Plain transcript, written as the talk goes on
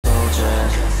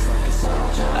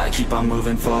keep on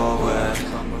moving forward,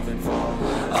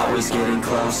 always getting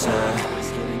closer.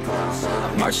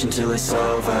 I march until it's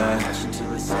over,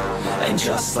 and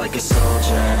just like a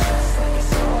soldier,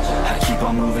 I keep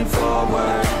on moving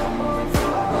forward,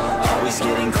 always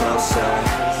getting closer.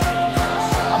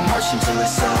 I march until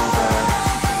it's over,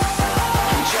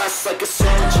 and just like a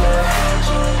soldier,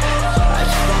 I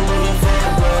keep on moving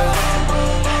forward,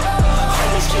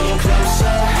 always getting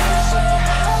closer.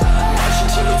 I march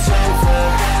until it's over,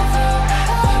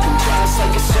 and just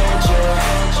like a soldier,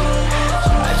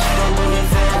 I keep on moving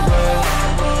forward,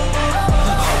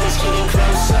 always getting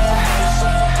closer.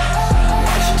 I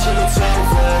march until it's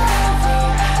over.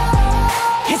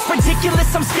 It's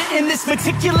ridiculous, I'm spitting this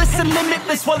meticulous and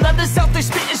limitless, while others out there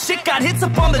spitting shit got hits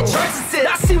up on the charts and shit.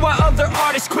 I see why other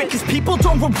artists quit, cause people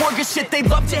don't reward good shit. They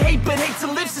love to hate but hate to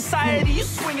live. Society, you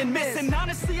swing and miss, and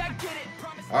honestly I get it.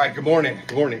 All right, good morning,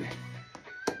 good morning.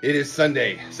 It is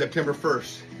Sunday, September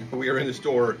 1st. We are in the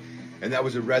store, and that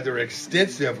was a rather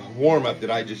extensive warm-up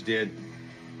that I just did.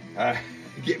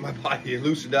 Get my body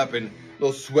loosened up and a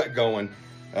little sweat going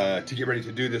to get ready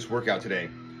to do this workout today.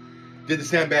 Did the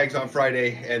sandbags on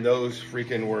Friday, and those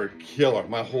freaking were killer.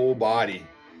 My whole body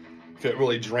felt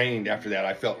really drained after that.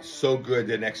 I felt so good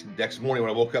the next morning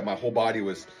when I woke up. My whole body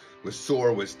was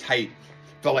sore, was tight.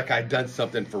 Felt like I'd done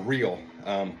something for real.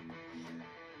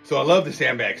 So I love the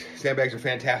sandbags. Sandbags are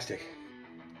fantastic.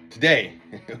 Today,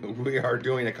 we are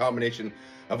doing a combination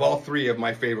of all three of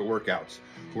my favorite workouts.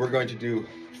 We're going to do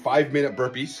 5-minute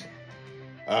burpees.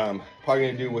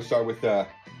 We'll start with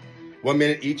 1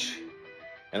 minute each.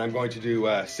 And I'm going to do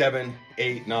 7,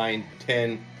 8, 9,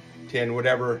 10,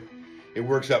 whatever it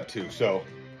works up to. So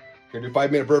we're gonna do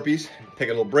 5-minute burpees, take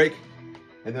a little break,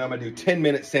 and then I'm gonna do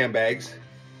 10-minute sandbags.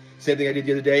 Same thing I did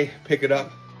the other day, pick it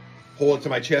up, hold it to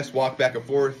my chest, walk back and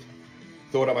forth,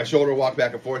 throw it on my shoulder, walk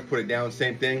back and forth, put it down,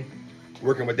 same thing.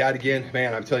 Working with that again.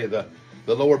 Man, I'm telling you,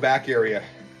 the lower back area,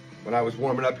 when I was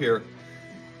warming up here,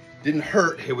 didn't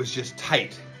hurt, it was just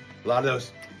tight. A lot of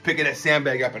those, picking that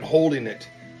sandbag up and holding it,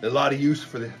 a lot of use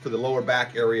for the lower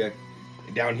back area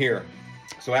down here.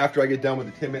 So after I get done with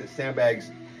the 10-minute sandbags,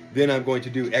 then I'm going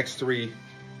to do X3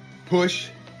 push,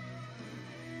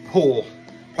 pull.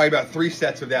 Probably about 3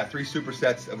 sets of that, 3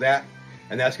 supersets of that,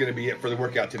 and that's gonna be it for the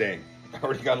workout today. I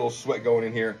already got a little sweat going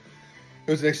in here.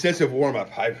 It was an extensive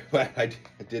warm-up. I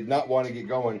did not want to get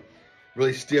going,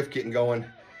 really stiff getting going.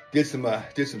 Did some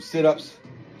sit-ups.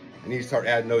 I need to start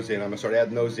adding those in. I'm gonna start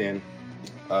adding those in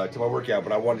to my workout,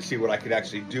 but I wanted to see what I could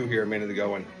actually do here a minute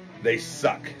ago, and they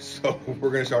suck. So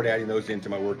we're gonna start adding those into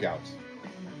my workouts.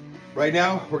 Right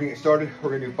now, we're gonna get started. We're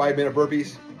gonna do 5-minute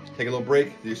burpees, take a little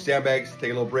break, do sandbags,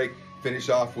 take a little break, finish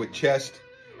off with chest,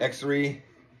 X3,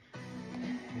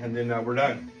 and then we're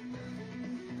done.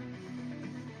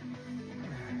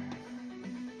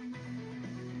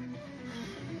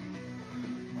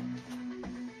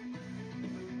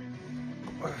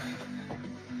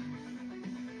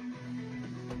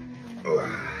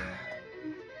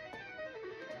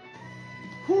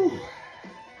 Whew.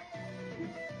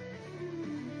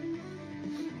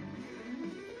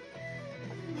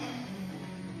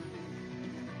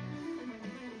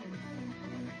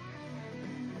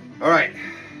 All right.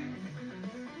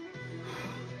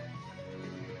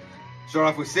 Start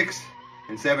off with 6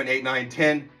 and 7, 8, 9,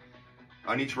 10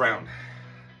 on each round.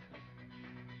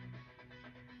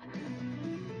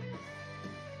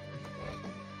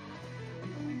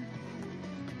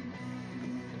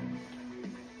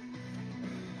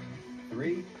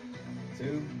 Three,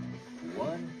 2,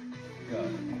 1, go.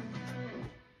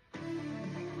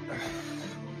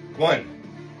 1,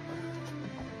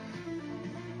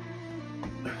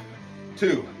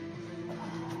 2,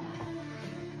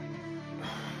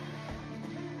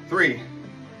 3,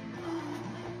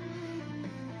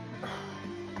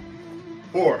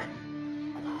 4,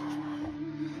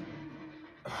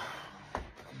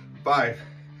 5,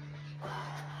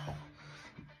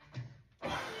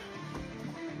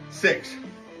 6.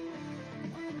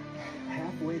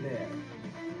 Halfway there.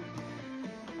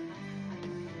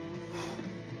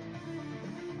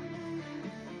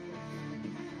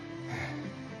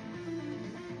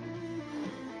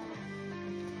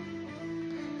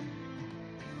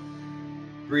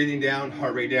 'Breathing down,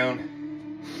 heart rate down.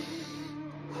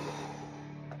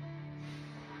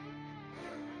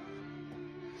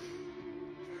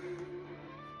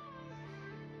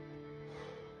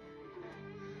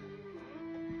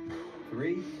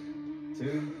 Three,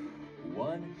 2,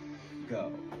 1,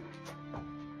 go.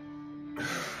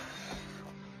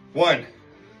 1,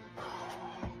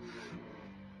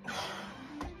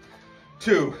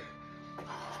 2,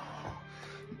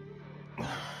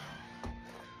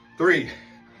 3,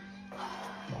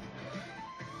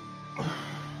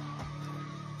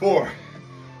 4,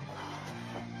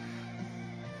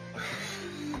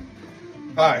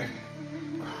 5,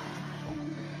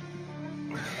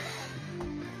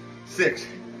 6,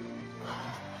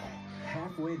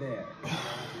 Halfway there.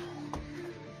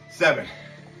 7.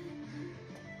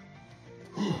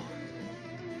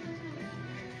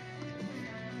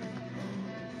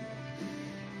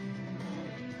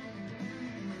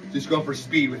 Just going for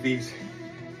speed with these.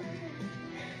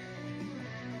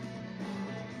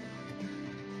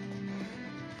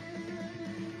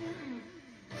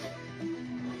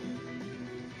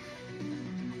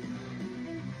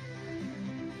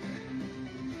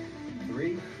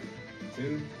 Three,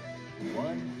 two,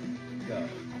 one, go.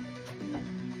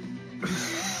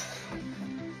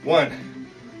 1,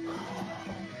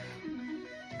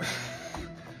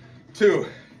 2,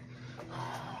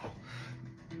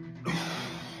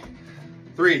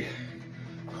 3,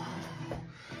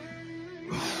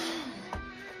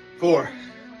 4,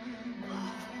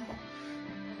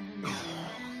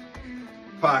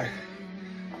 5,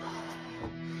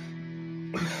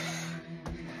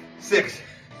 6,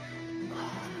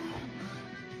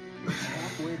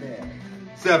 Halfway there.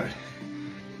 7,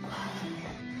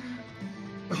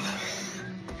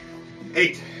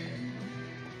 8,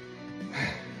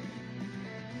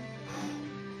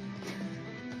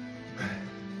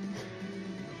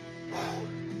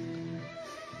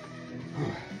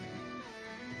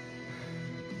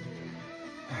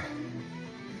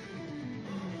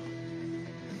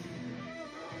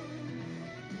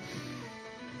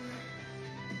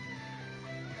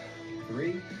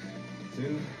 3,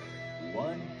 2,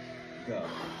 1, go.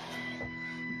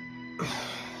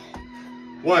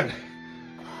 1,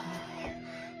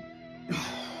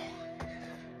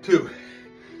 2,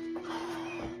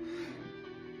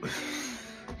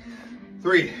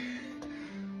 3,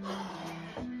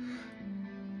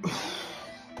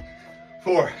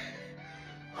 4,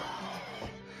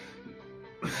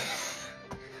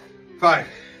 5,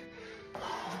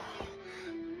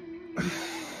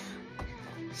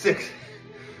 6,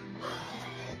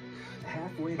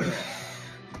 Halfway there.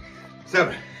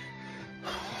 7,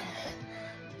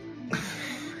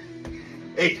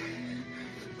 8,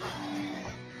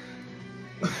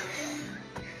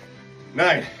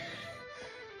 9.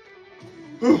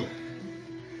 Whew.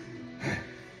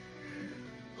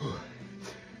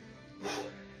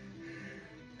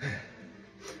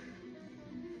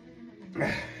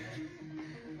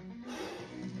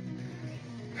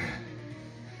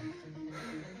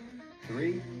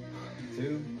 3,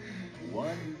 2,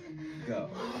 1, go.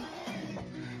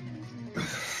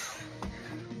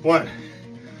 1,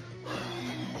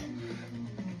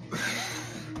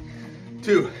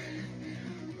 2,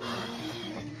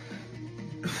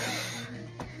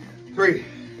 3,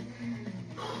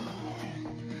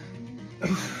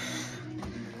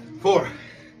 4,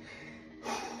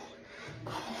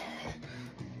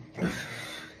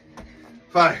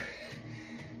 5,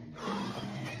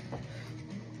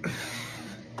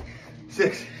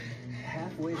 6,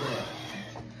 Halfway there.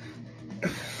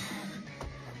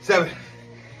 7,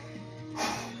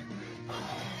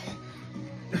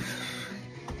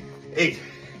 8,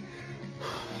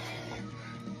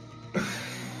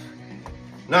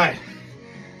 9,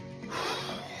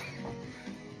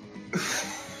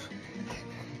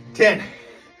 10.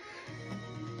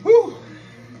 Woo.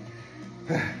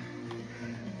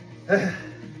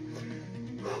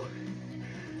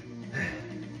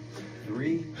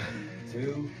 3,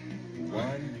 2,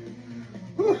 1.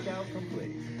 Workout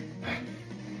complete.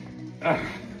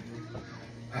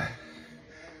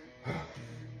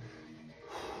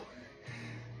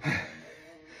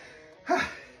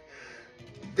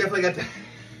 Definitely got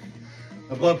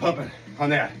the blood pumping on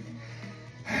that.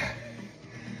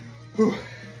 Whew.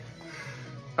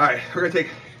 All right, we're gonna take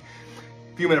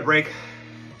a few minute break,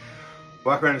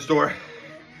 walk around the store,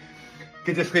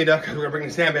 get this cleaned up because we're gonna bring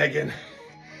the sandbag in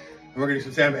and we're gonna do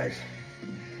some sandbags.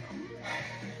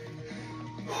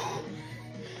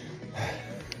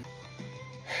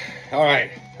 All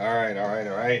right.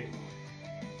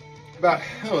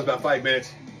 About 5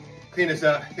 minutes. Clean this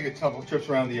up, take a couple trips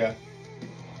around the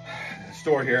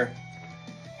store here.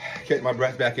 Get my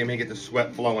breath back in me, get the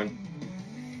sweat flowing.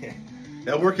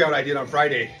 That workout I did on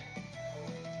Friday,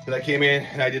 that I came in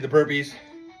and I did the burpees,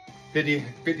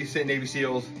 50 cent Navy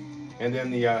SEALs, and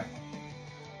then the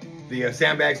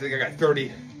sandbags. I think I got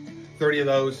 30 of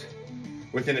those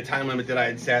within the time limit that I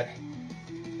had set.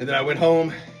 And then I went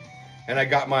home and I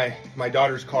got my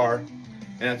daughter's car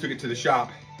and I took it to the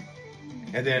shop.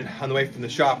 And then on the way from the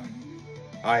shop,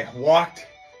 I walked,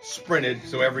 sprinted,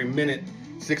 so every minute,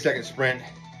 6-second sprint,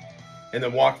 and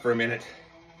then walked for a minute.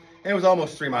 And it was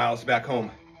almost 3 miles back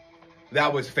home.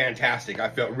 that was fantastic. I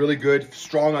felt really good,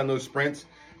 strong on those sprints.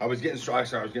 I was getting strong,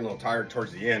 so I was getting a little tired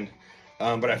towards the end,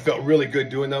 but I felt really good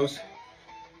doing those.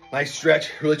 Nice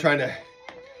stretch, really trying to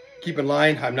keep in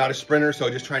line. I'm not a sprinter, so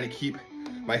just trying to keep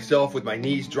myself with my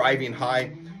knees driving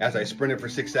high as I sprinted for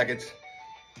 6 seconds.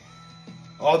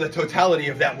 All the totality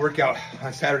of that workout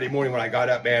on Saturday morning when I got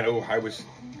up, man, oh, I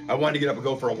wanted to get up and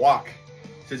go for a walk.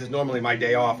 Since it's normally my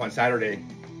day off on Saturday,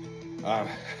 I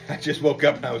just woke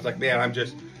up and I was like, man,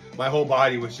 my whole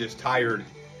body was just tired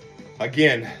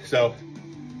again. So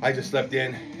I just slept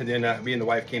in, and then me and the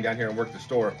wife came down here and worked the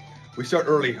store. We start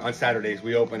early on Saturdays.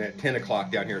 We open at 10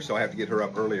 o'clock down here, so I have to get her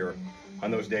up earlier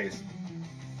on those days.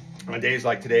 On days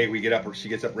like today, we get up, or she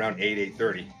gets up around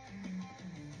 8:30.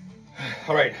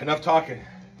 All right, enough talking.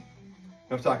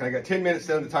 Enough talking. I got 10 minutes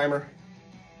set on the timer.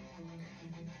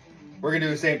 We're gonna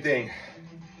do the same thing.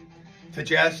 To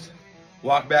chest,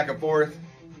 walk back and forth,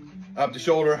 up to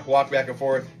shoulder, walk back and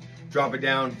forth, drop it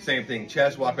down, same thing.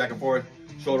 Chest, walk back and forth,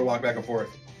 shoulder, walk back and forth.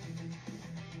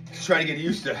 Just trying to get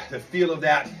used to the feel of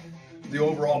that, the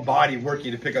overall body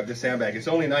working to pick up this sandbag. It's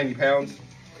only 90 pounds.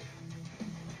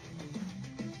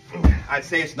 I'd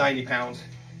say it's 90 pounds.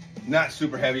 Not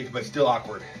super heavy, but still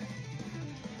awkward.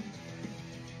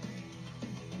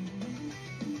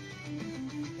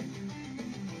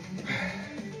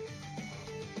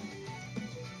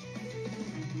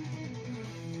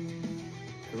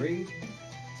 Three,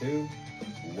 two,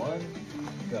 one,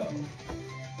 go.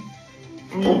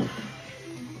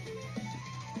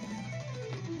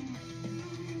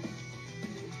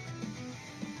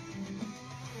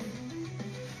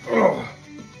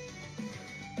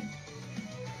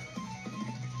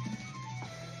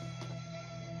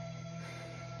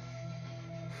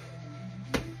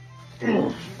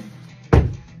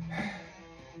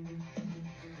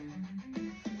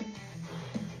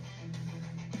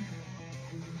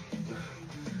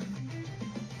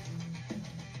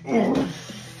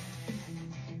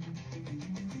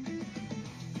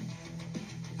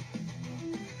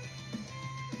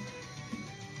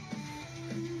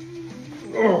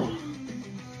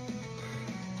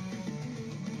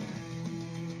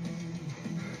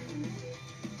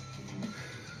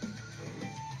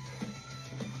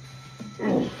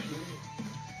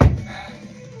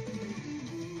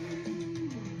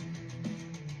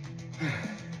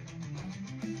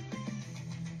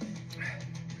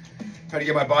 Try to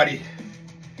get my body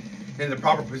in the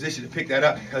proper position to pick that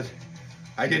up, because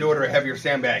I did order a heavier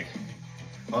sandbag.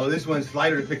 Although this one's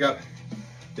lighter to pick up,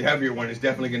 the heavier one is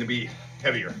definitely going to be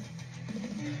heavier.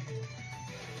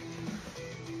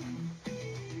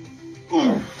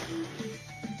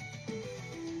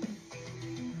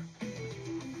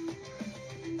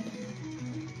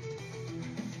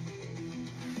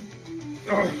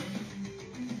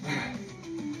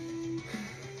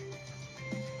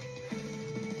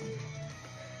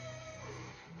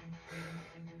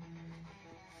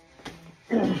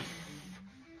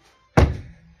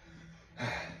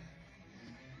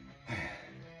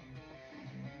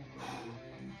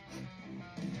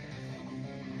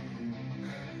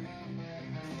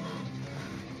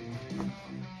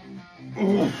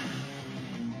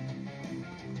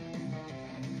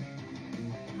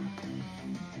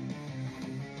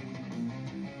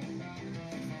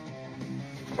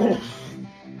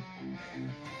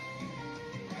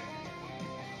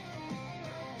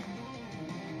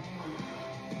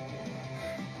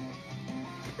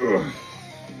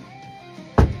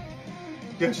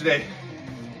 Yesterday,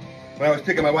 when I was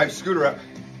picking my wife's scooter up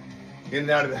in and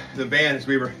out of the van as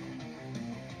we were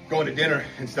going to dinner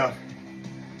and stuff,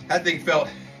 that thing felt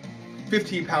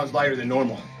 15 pounds lighter than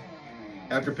normal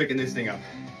after picking this thing up.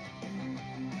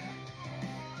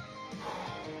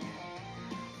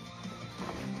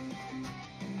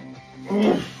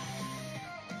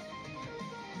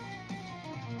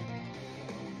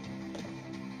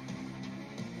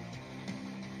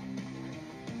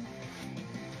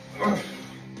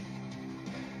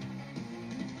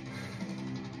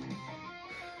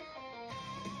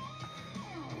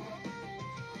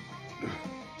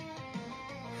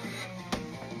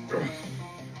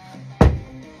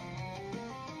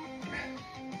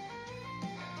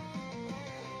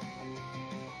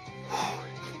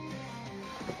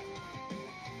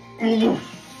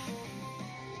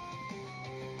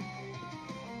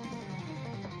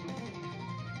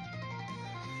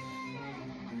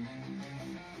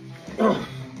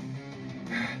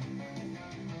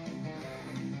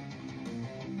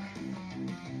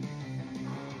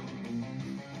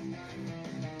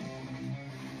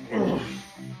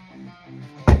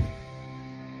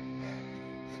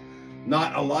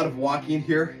 Not a lot of walking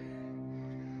here,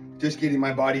 just getting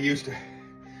my body used to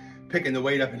picking the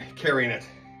weight up and carrying it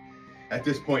at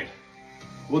this point.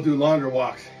 We'll do longer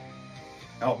walks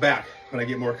out back when I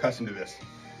get more accustomed to this.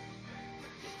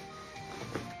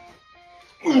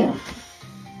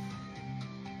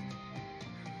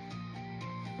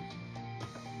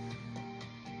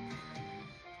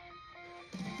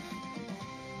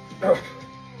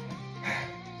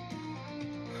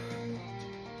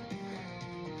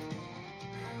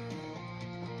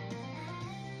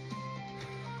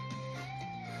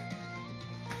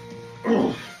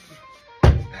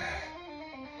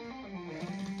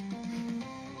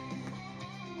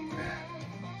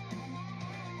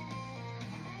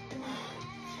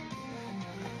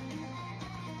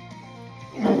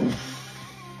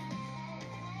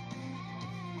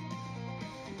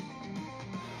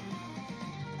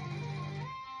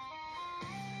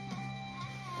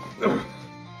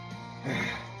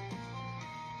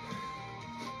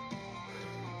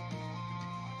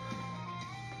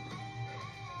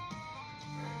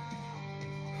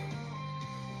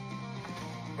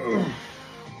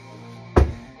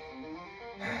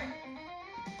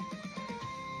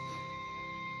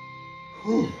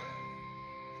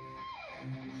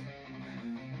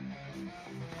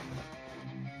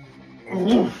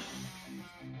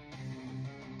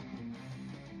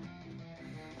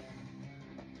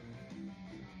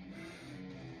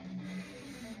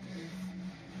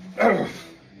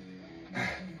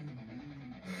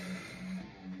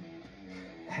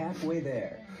 Halfway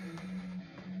there.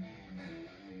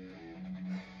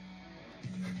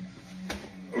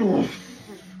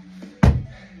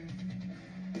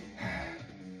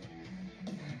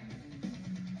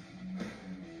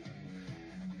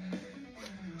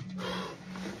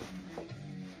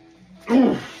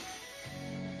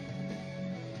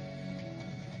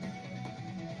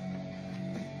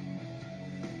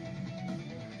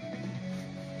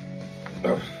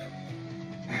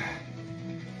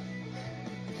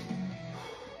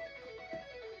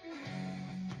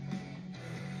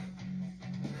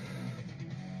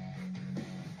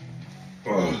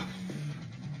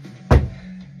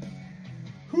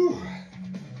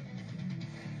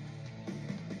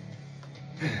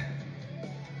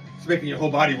 It's making your whole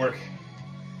body work.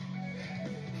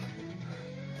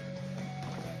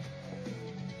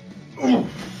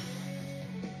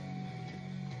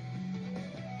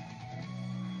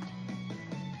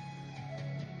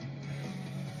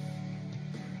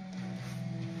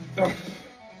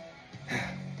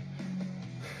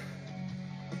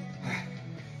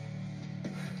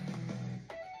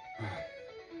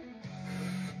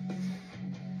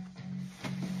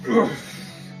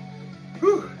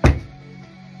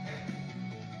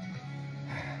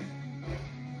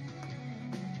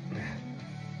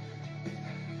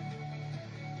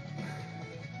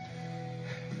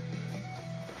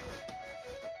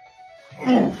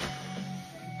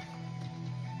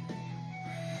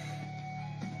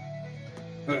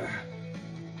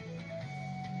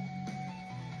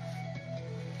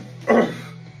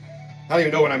 I don't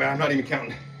even know what I'm at. I'm not even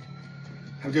counting.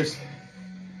 I'm just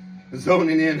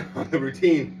zoning in on the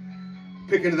routine,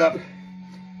 picking it up,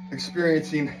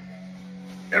 experiencing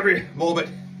every moment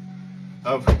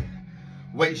of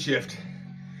weight shift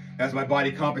as my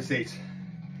body compensates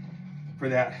for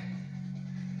that.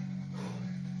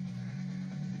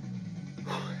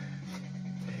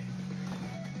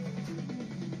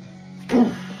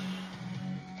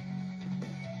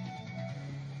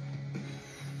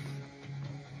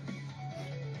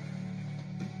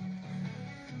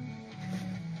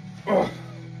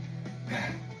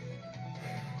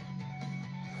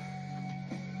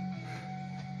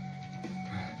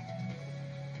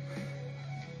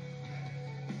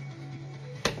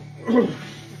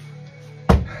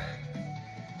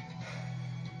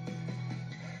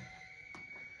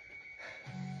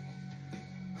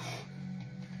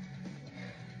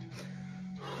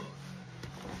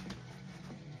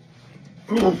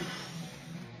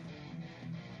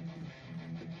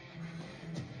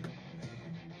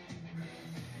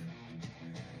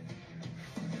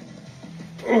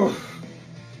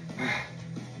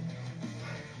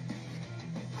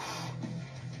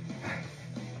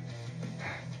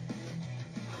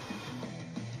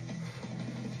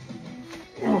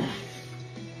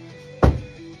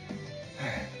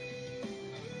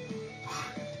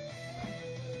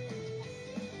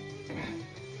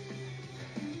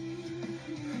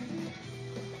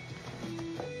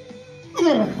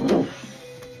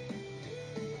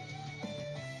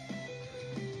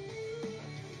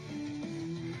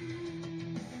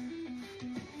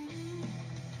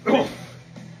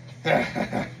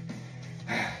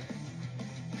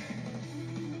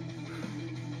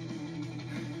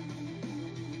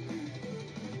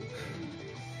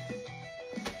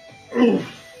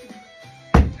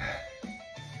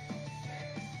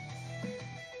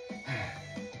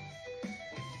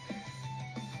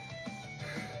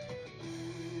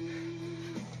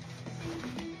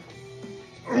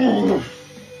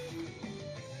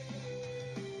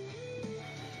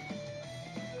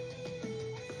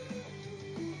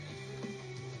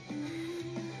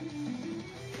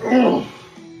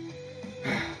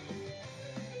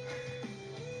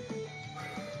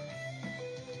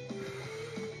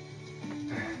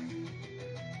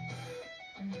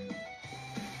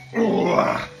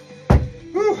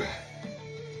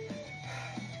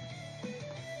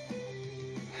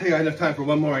 I got enough time for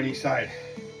one more on each side.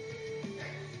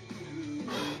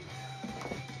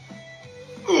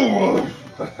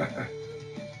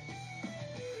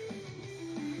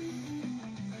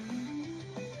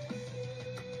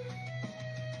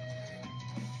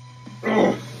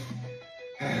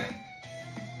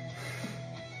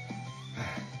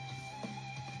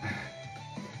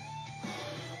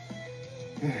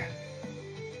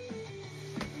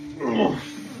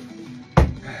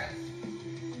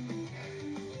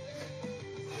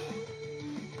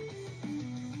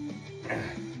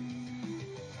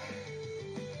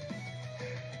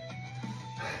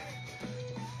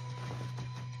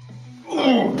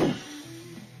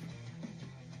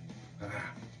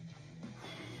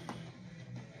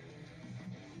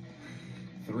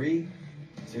 Three,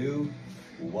 two,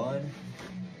 one.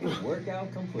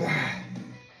 Workout complete.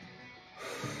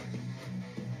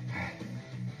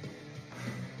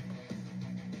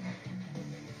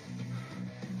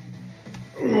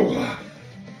 Whew.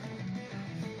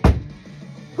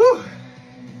 All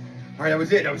right, that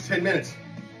was it. That was 10 minutes.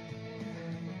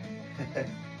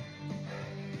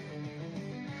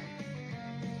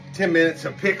 10 minutes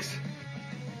of picks.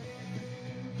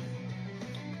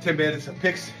 10 minutes of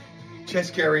picks,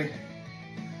 chest carry,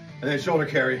 and then shoulder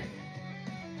carry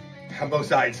on both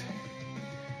sides.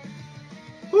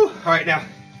 Whew. All right, now,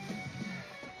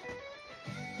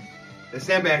 the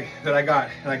sandbag that I got,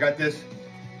 and I got this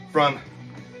from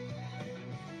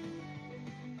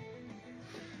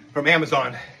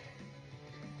Amazon.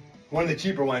 One of the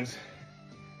cheaper ones,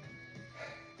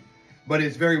 but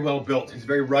it's very well built. It's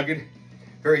very rugged,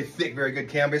 very thick, very good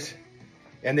canvas.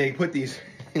 And they put these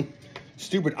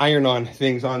stupid iron-on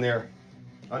things on there,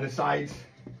 on the sides.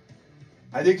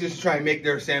 I think just to try and make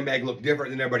their sandbag look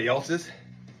different than everybody else's.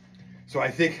 So I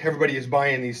think everybody is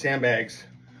buying these sandbags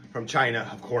from China,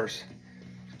 of course.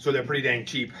 So they're pretty dang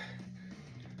cheap.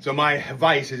 So my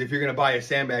advice is if you're gonna buy a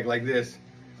sandbag like this,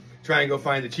 try and go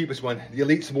find the cheapest one. The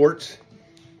Elite Sports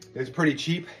is pretty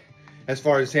cheap as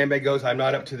far as sandbag goes. I'm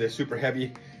not up to the super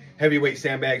heavyweight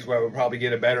sandbags where I would probably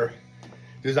get a better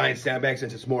designed sandbag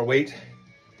since it's more weight.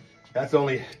 That's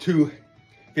only two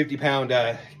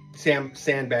 50-pound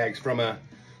sandbags from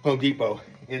Home Depot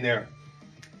in there.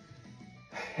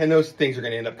 And those things are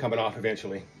gonna end up coming off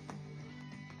eventually.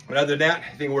 But other than that,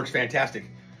 I think it works fantastic.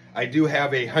 I do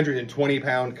have a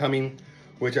 120-pound coming,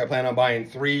 which I plan on buying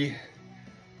 3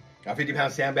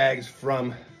 50-pound sandbags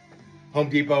from Home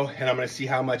Depot, and I'm gonna see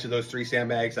how much of those 3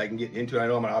 sandbags I can get into. I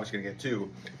know I'm obviously gonna get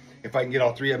 2. If I can get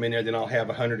all 3 of them in there, then I'll have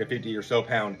a 150 or so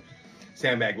pound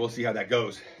sandbag. We'll see how that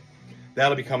goes.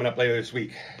 That'll be coming up later this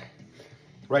week.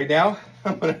 Right now,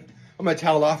 I'm gonna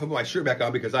towel off and put my shirt back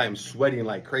on because I am sweating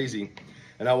like crazy.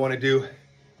 And I wanna do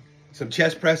some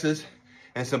chest presses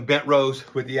and some bent rows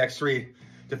with the X3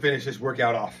 to finish this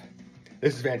workout off.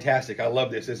 This is fantastic. I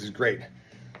love this. This is great.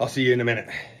 I'll see you in a minute.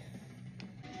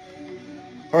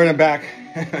 All right, I'm back.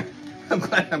 I'm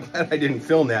glad I didn't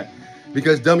film that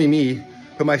because dummy me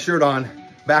put my shirt on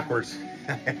backwards.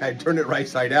 I turned it right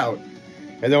side out.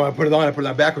 And then when I put it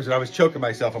on backwards and I was choking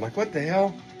myself. I'm like, what the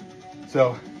hell?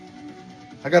 So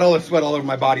I got all the sweat all over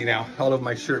my body now, all over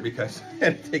my shirt because I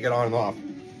had to take it on and off.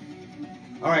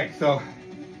 All right, so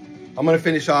I'm gonna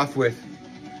finish off with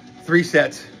 3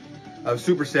 sets of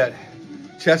superset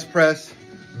chest press,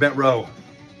 bent row.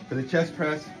 For the chest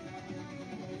press,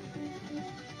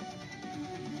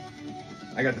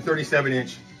 I got the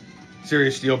 37-inch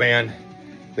Serious Steel band,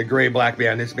 the gray-black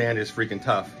band. This band is freaking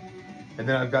tough. And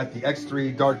then I've got the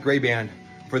X3 dark gray band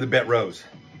for the bent rows.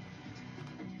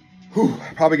 Whew,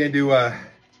 probably gonna do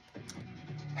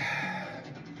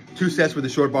 2 sets with the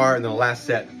short bar and then the last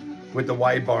set with the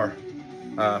wide bar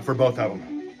for both of them.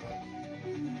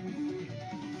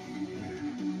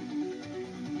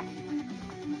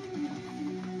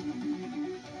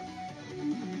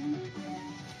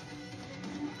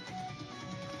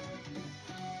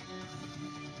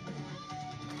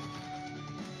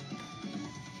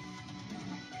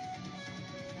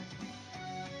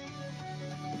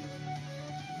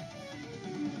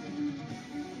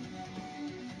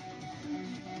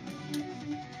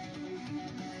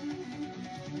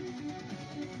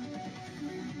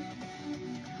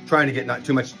 trying to get not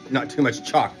too much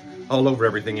chalk all over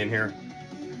everything in here.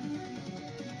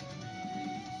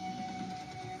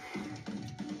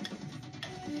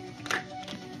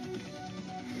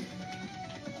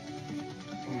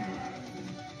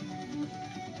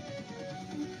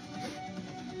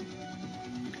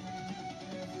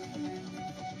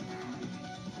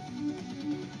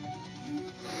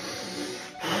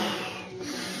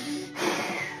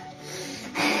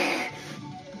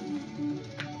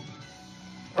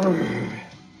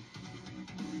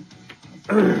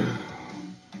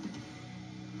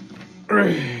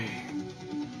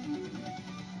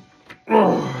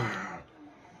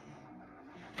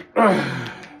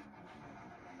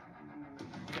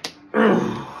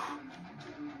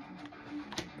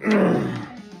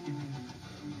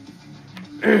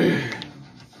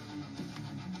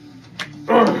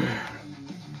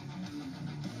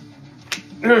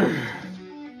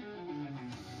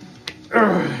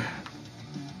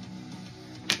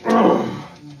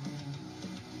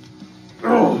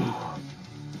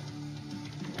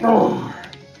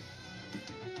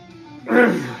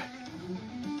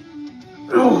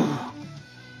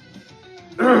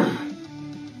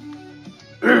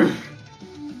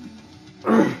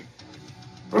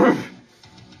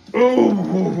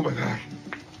 Oh my God.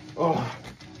 Oh.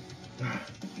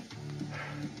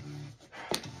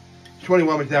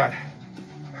 21 with that.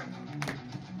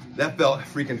 That felt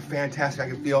freaking fantastic. I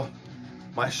could feel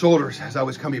my shoulders as I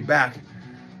was coming back,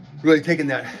 really taking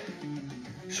that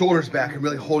shoulders back and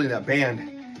really holding that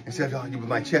band instead of with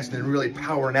my chest and then really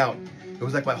powering out. It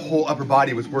was like my whole upper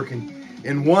body was working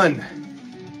in one.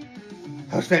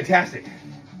 That was fantastic.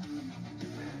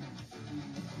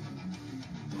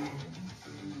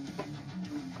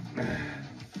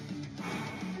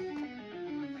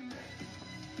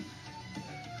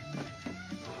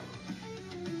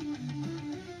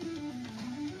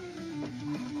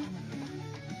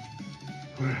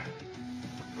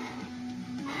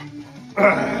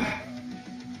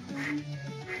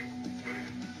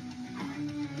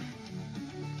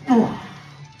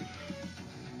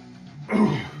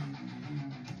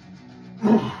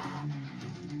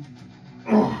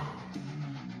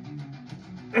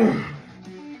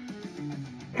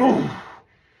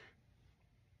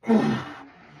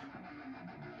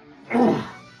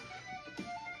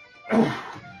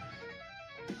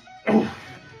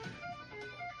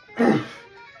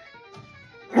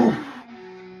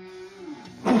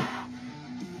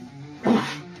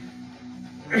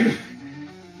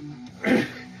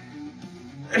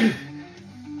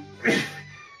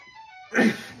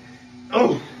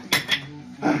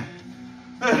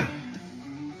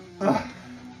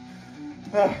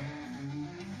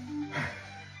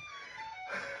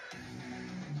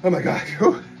 Oh my gosh.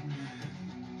 Whew.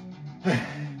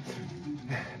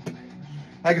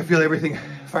 I can feel everything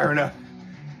firing up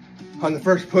on the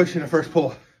first push and the first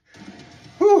pull.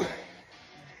 Whew.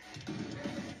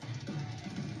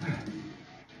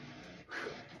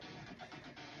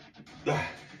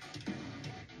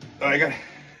 I got a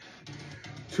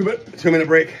 2 minute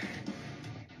break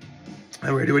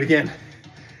and we're gonna do it again.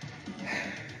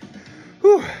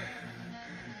 Whew.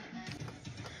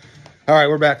 All right,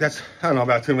 we're back. That's, I don't know,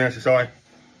 about 2 minutes or so. I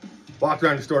walked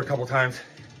around the store a couple times,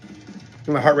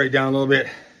 get my heart rate down a little bit.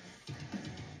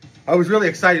 I was really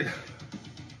excited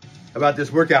about this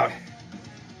workout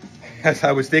as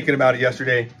I was thinking about it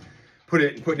yesterday,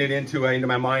 putting it into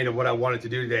my mind of what I wanted to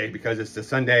do today, because it's the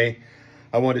Sunday.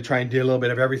 I wanted to try and do a little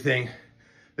bit of everything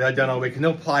that I'd done all week.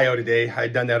 No plyo today.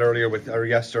 I'd done that earlier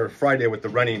or Friday with the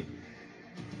running.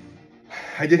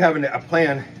 I did have a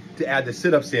plan to add the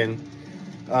sit-ups in.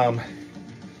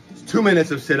 2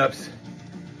 minutes of sit-ups,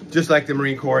 just like the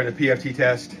Marine Corps and the PFT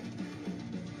test.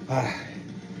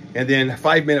 And then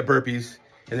 5-minute burpees,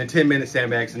 and then 10-minute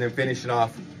sandbags, and then finishing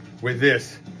off with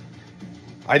this.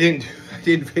 I didn't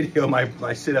video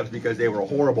my sit-ups because they were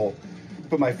horrible.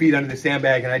 Put my feet under the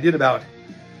sandbag, and I did about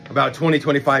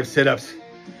 20-25 sit-ups,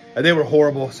 and they were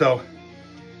horrible. So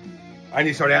I need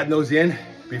to start adding those in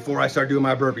before I start doing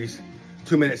my burpees.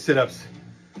 2-minute sit-ups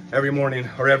every morning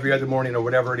or every other morning or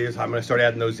whatever it is. I'm gonna start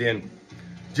adding those in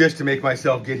just to make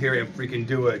myself get here and freaking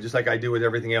do it, just like I do with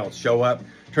everything else. Show up,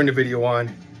 turn the video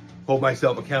on, hold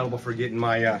myself accountable for getting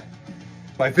my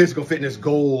my physical fitness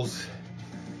goals.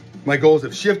 My goals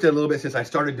have shifted a little bit since I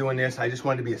started doing this. I just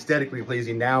wanted to be aesthetically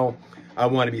pleasing. Now I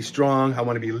want to be strong, I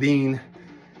want to be lean,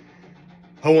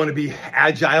 I want to be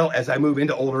agile as I move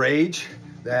into older age.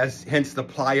 That's hence the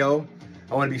plyo.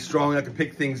 I want to be strong enough to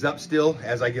pick things up still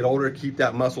as I get older, keep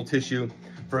that muscle tissue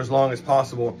for as long as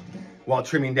possible while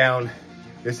trimming down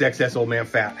this excess old man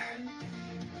fat.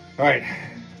 All right.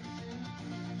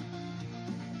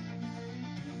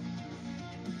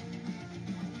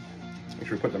 Make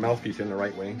sure we put the mouthpiece in the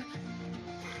right way.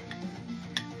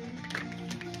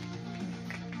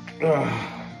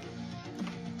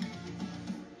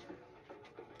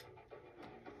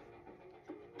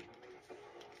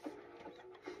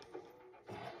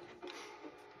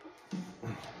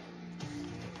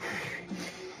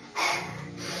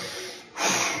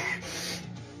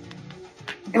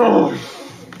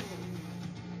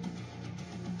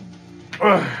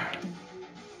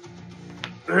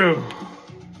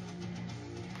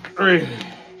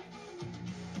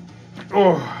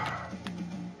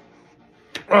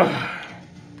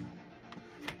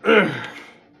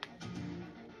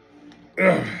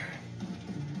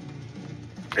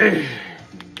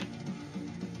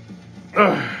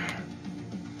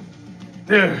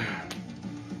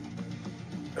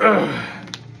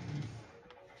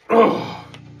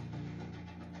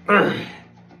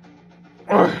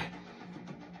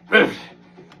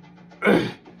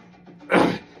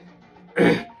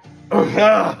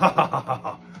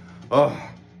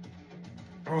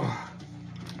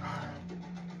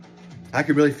 I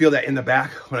can really feel that in the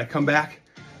back. When I come back,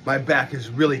 my back is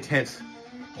really tense,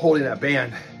 holding that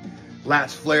band.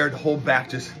 Lats flared, the whole back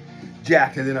just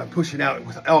jacked, and then I'm pushing out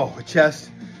with, with chest,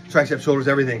 tricep, shoulders,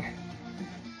 everything.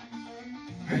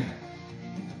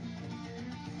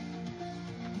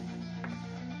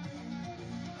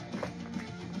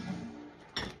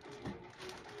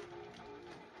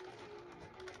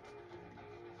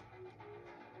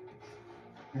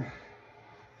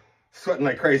 Sweating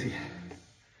like crazy.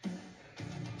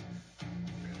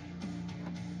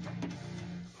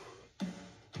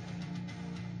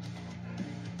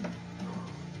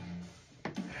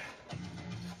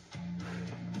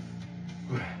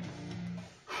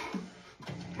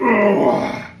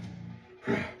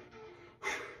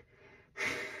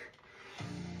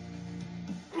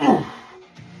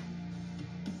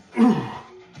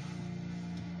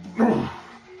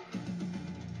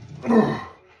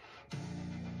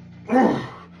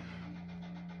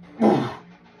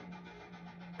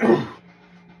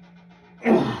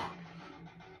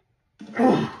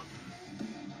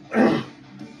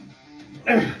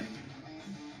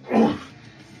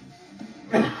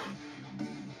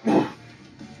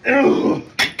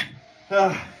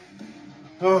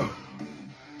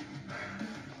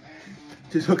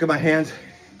 Just hooking my hands,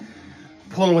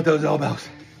 pulling with those elbows.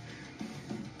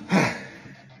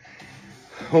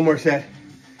 One more set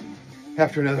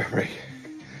after another break.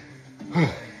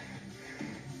 All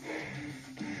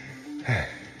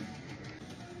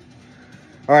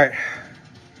right,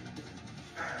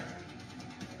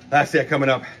 last set coming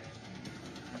up.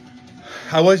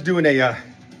 I was doing a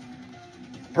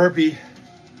burpee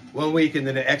 1 week and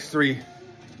then an X3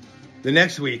 the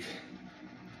next week.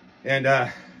 And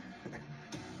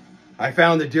I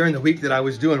found that during the week that I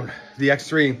was doing the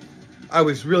X3, I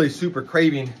was really super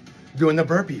craving doing the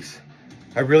burpees.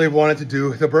 I really wanted to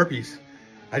do the burpees.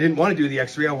 I didn't want to do the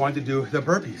X3, I wanted to do the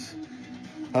burpees.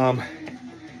 And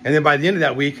then by the end of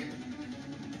that week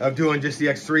of doing just the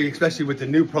X3, especially with the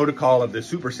new protocol of the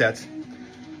supersets,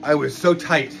 I was so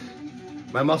tight.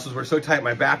 My muscles were so tight,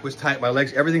 my back was tight, my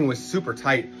legs, everything was super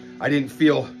tight. I didn't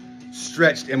feel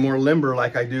stretched and more limber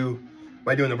like I do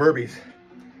by doing the burpees.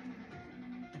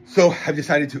 So I've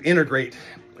decided to integrate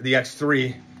the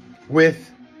X3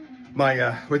 with my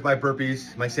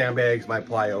burpees, my sandbags, my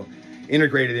plyo,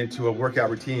 integrated into a workout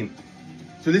routine.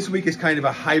 So this week is kind of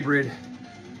a hybrid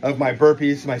of my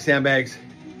burpees, my sandbags,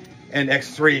 and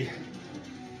X3.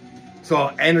 So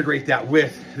I'll integrate that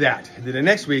with that. And then the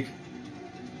next week,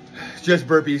 just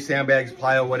burpees, sandbags,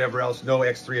 plyo, whatever else, no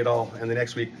X3 at all. And the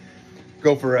next week,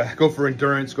 go for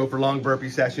endurance, go for long burpee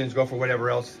sessions, go for whatever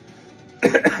else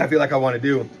I feel like I want to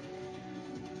do.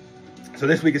 So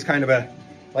this week is kind of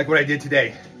like what I did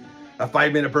today, a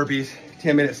 5-minute burpees,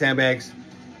 10-minute sandbags,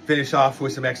 finish off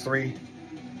with some X3.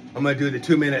 I'm gonna do the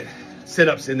 2-minute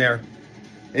sit-ups in there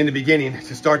in the beginning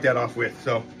to start that off with.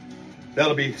 So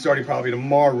that'll be starting probably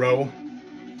tomorrow.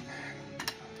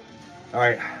 All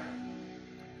right.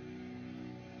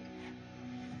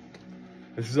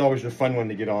 This is always a fun one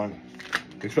to get on,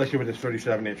 especially with this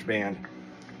 37-inch band.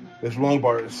 This long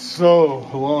bar is so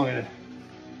long and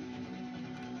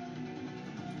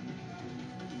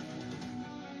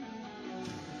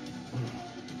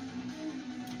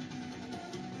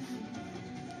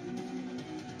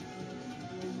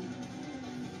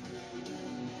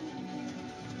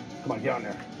come on, get on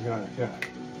there. Get on there. Yeah.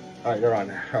 All right, you're on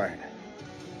there. All right.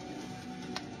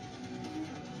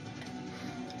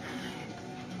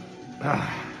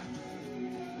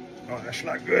 Oh, that's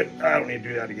not good. I don't need to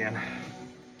do that again.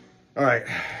 All right.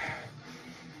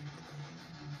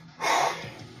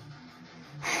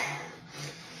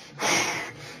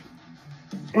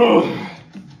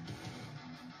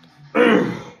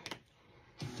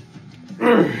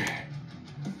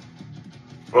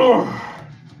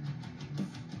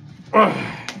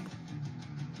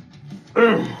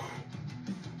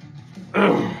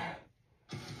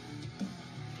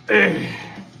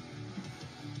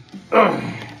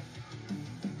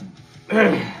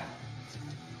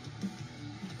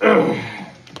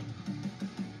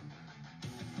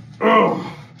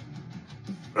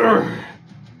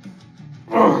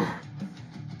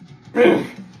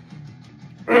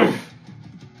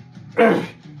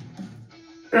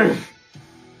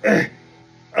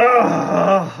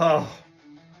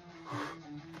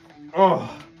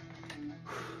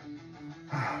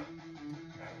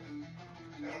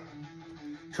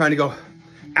 Trying to go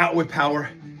out with power,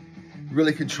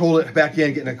 really control it back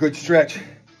in, getting a good stretch,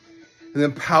 and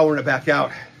then powering it back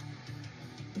out.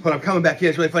 When I'm coming back in,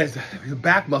 it's really funny, the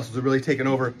back muscles are really taking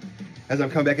over. As I'm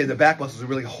coming back in, the back muscles are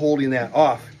really holding that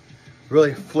off,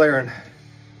 really flaring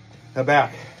the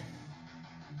back.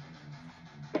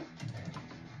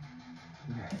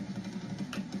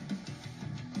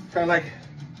 Kind of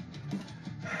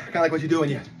like what you do when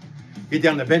you get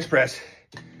down the bench press.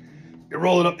 You're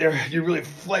rolling up there, you're really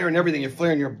flaring everything. You're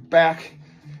flaring your back,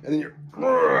 and then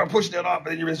you're pushing it up,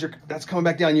 and then that's coming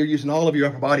back down. You're using all of your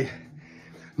upper body,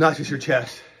 not just your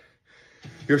chest.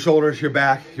 Your shoulders, your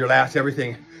back, your lats,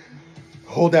 everything.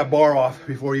 Hold that bar off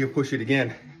before you push it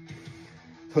again.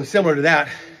 So it's similar to that,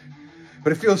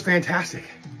 but it feels fantastic.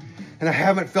 And I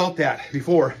haven't felt that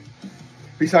before,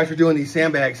 besides for doing these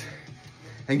sandbags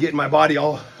and getting my body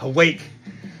all awake,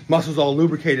 muscles all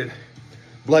lubricated,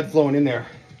 blood flowing in there.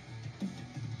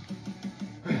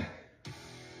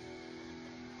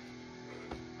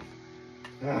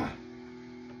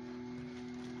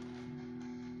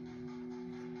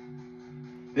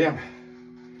 Damn,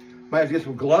 might have to get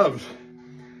some gloves.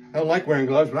 I don't like wearing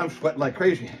gloves, but I'm sweating like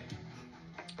crazy.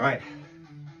 All right,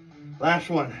 last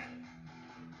one.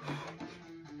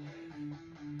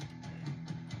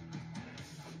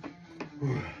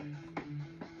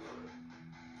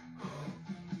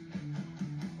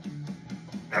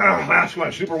 Last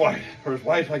one, super wide, or as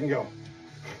wide as I can go.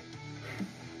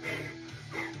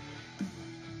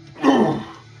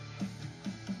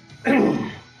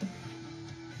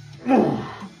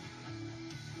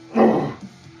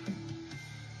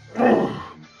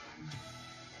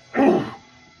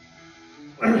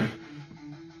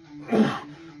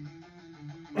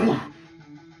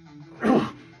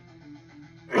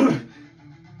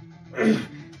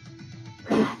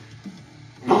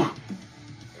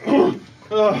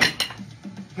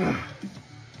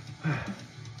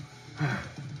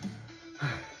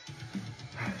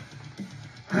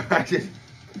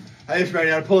 I just ran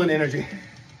out of pulling energy.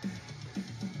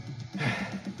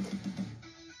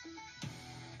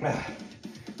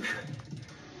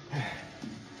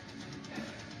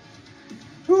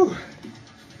 Whew.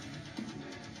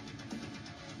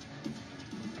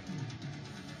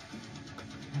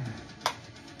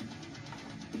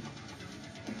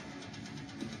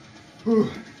 Whew.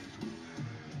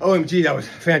 OMG, that was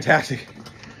fantastic.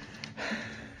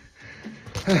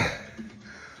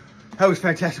 That was a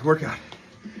fantastic workout.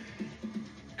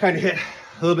 Kind of hit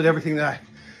a little bit everything that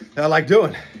I like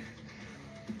doing.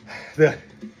 The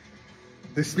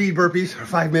speed burpees are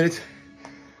 5 minutes.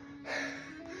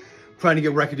 I'm trying to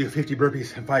get where I could do 50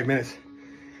 burpees in 5 minutes.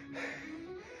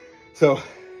 So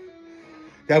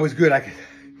that was good.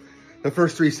 The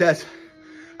first 3 sets,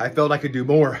 I felt I could do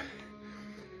more,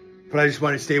 but I just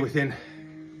wanted to stay within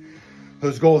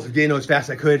those goals of getting those as fast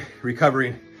as I could,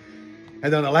 recovering.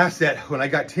 And then the last set, when I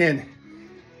got 10,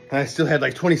 and I still had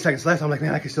like 20 seconds left, I'm like,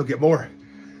 man, I can still get more.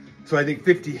 So I think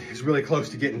 50 is really close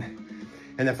to getting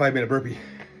in that 5-minute burpee.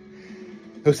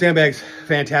 Those sandbags,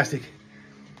 fantastic.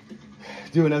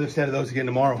 Do another set of those again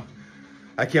tomorrow.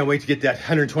 I can't wait to get that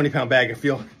 120-pound bag and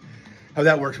feel how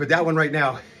that works. But that one right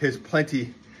now is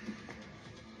plenty.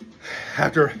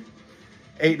 After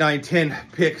 8, 9, 10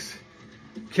 picks,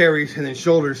 carries, and then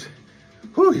shoulders,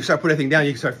 whew, you start putting everything down,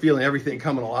 you can start feeling everything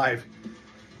coming alive.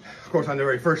 Of course, on the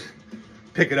very first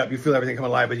pick it up, you feel everything coming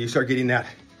alive, but you start getting that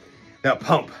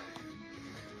pump.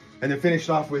 And then finish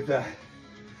off with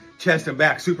chest and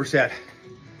back superset.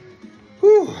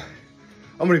 Whew.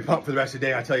 I'm gonna be pumped for the rest of the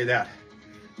day, I'll tell you that.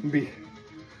 I'm gonna be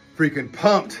freaking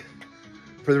pumped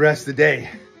for the rest of the day.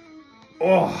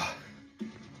 Oh.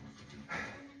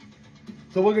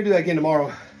 So we're gonna do that again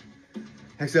tomorrow,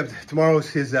 except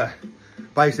tomorrow's is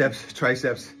biceps,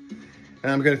 triceps,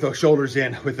 and I'm gonna throw shoulders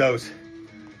in with those.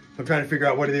 I'm trying to figure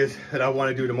out what it is that I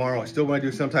want to do tomorrow. I still want to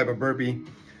do some type of burpee,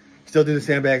 still do the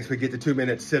sandbags, but get the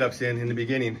 2-minute sit-ups in the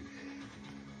beginning.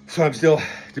 So I'm still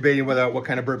debating what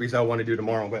kind of burpees I want to do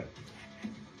tomorrow, but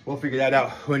we'll figure that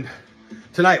out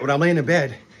tonight when I'm laying in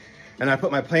bed and I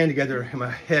put my plan together in my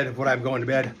head of what I'm going to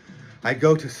bed. I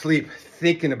go to sleep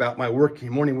thinking about my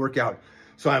morning workout.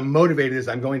 So I'm motivated as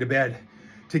I'm going to bed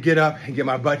to get up and get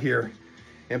my butt here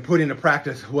and put into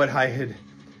practice what I had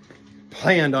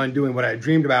planned on doing, what I had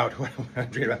dreamed about,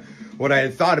 what I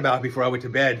had thought about before I went to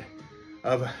bed,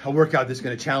 of a workout that's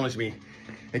going to challenge me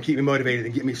and keep me motivated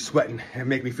and get me sweating and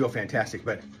make me feel fantastic.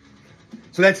 But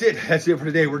so that's it. That's it for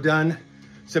today. We're done.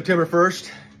 September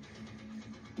 1st.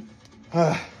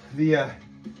 The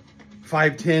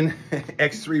 5-10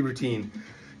 X3 routine.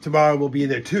 Tomorrow will be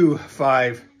the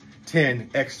 2-5-10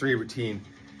 X3 routine,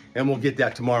 and we'll get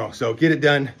that tomorrow. So get it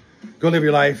done. Go live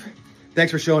your life.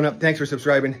 Thanks for showing up. Thanks for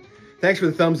subscribing. Thanks for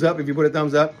the thumbs up. If you put a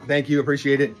thumbs up, thank you.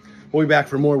 Appreciate it. We'll be back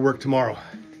for more work tomorrow.